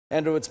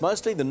Andrew, it's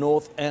mostly the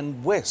north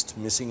and west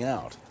missing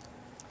out.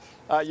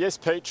 Yes,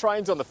 Pete.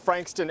 Trains on the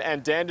Frankston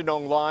and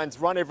Dandenong lines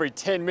run every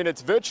 10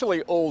 minutes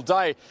virtually all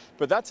day,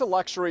 but that's a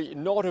luxury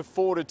not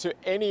afforded to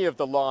any of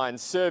the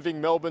lines serving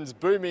Melbourne's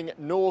booming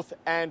north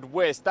and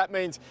west. That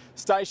means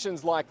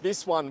stations like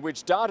this one,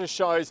 which data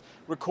shows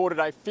recorded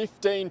a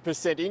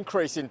 15%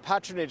 increase in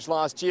patronage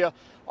last year,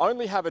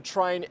 only have a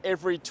train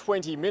every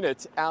 20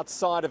 minutes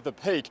outside of the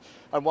peak.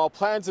 And while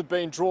plans have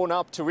been drawn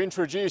up to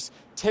introduce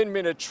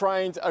 10-minute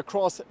trains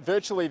across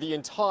virtually the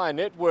entire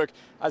network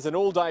as an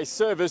all-day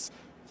service,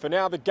 for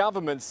now, the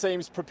government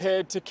seems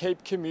prepared to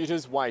keep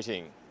commuters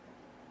waiting.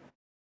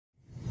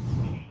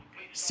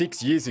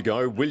 6 years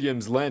ago,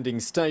 Williams Landing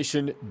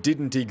Station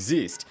didn't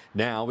exist.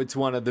 Now it's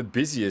one of the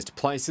busiest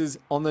places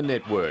on the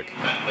network.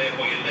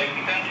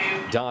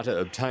 Data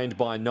obtained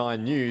by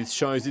 9 News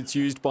shows it's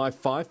used by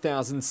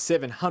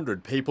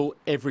 5,700 people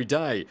every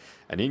day,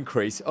 an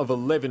increase of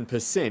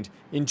 11%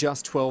 in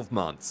just 12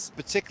 months.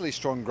 Particularly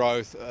strong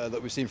growth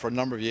that we've seen for a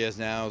number of years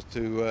now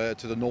to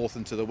the north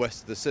and to the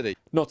west of the city.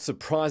 Not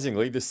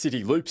surprisingly, the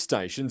City Loop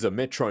stations are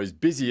Metro's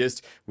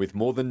busiest, with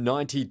more than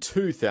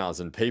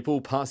 92,000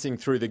 people passing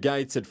through the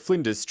gates at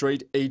Flinders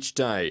Street each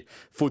day.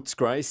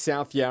 Footscray,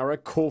 South Yarra,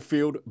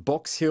 Caulfield,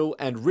 Box Hill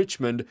and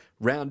Richmond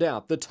round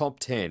out the top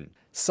 10.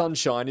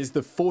 Sunshine is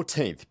the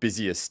 14th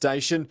busiest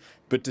station,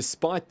 but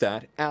despite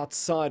that,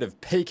 outside of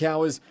peak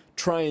hours,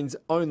 trains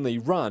only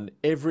run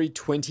every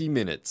 20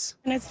 minutes.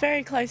 And it's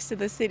very close to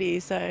the city,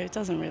 so it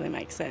doesn't really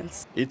make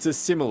sense. It's a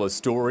similar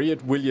story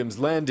at Williams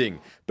Landing,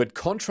 but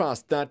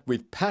contrast that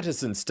with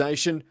Patterson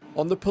Station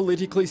on the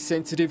politically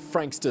sensitive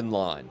Frankston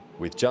line.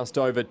 With just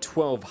over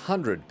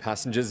 1,200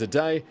 passengers a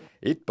day,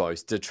 it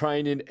boasts a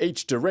train in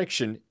each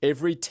direction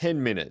every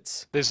 10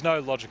 minutes. There's no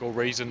logical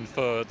reason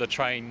for the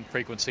train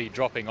frequency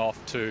dropping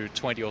off to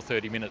 20 or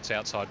 30 minutes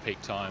outside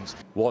peak times.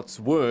 What's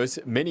worse,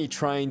 many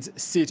trains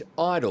sit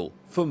idle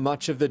for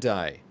much of the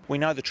day. We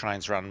know the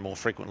trains run more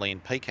frequently in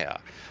peak hour,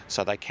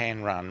 so they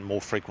can run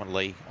more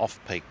frequently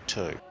off-peak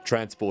too.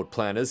 Transport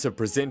planners have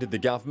presented the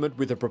government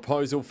with a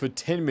proposal for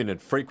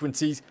 10-minute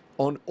frequencies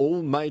on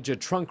all major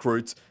trunk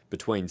routes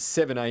between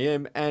 7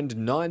 a.m. and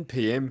 9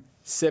 p.m.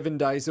 7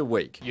 days a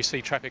week. You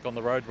see traffic on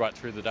the road right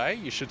through the day.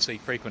 You should see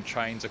frequent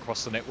trains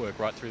across the network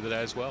right through the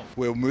day as well.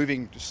 We're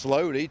moving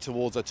slowly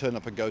towards a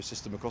turn-up-and-go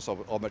system across our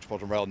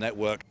Metropolitan Rail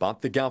network.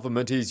 But the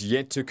government is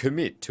yet to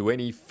commit to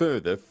any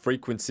further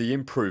frequency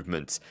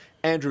improvements.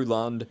 Andrew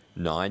Lund,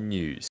 9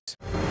 News.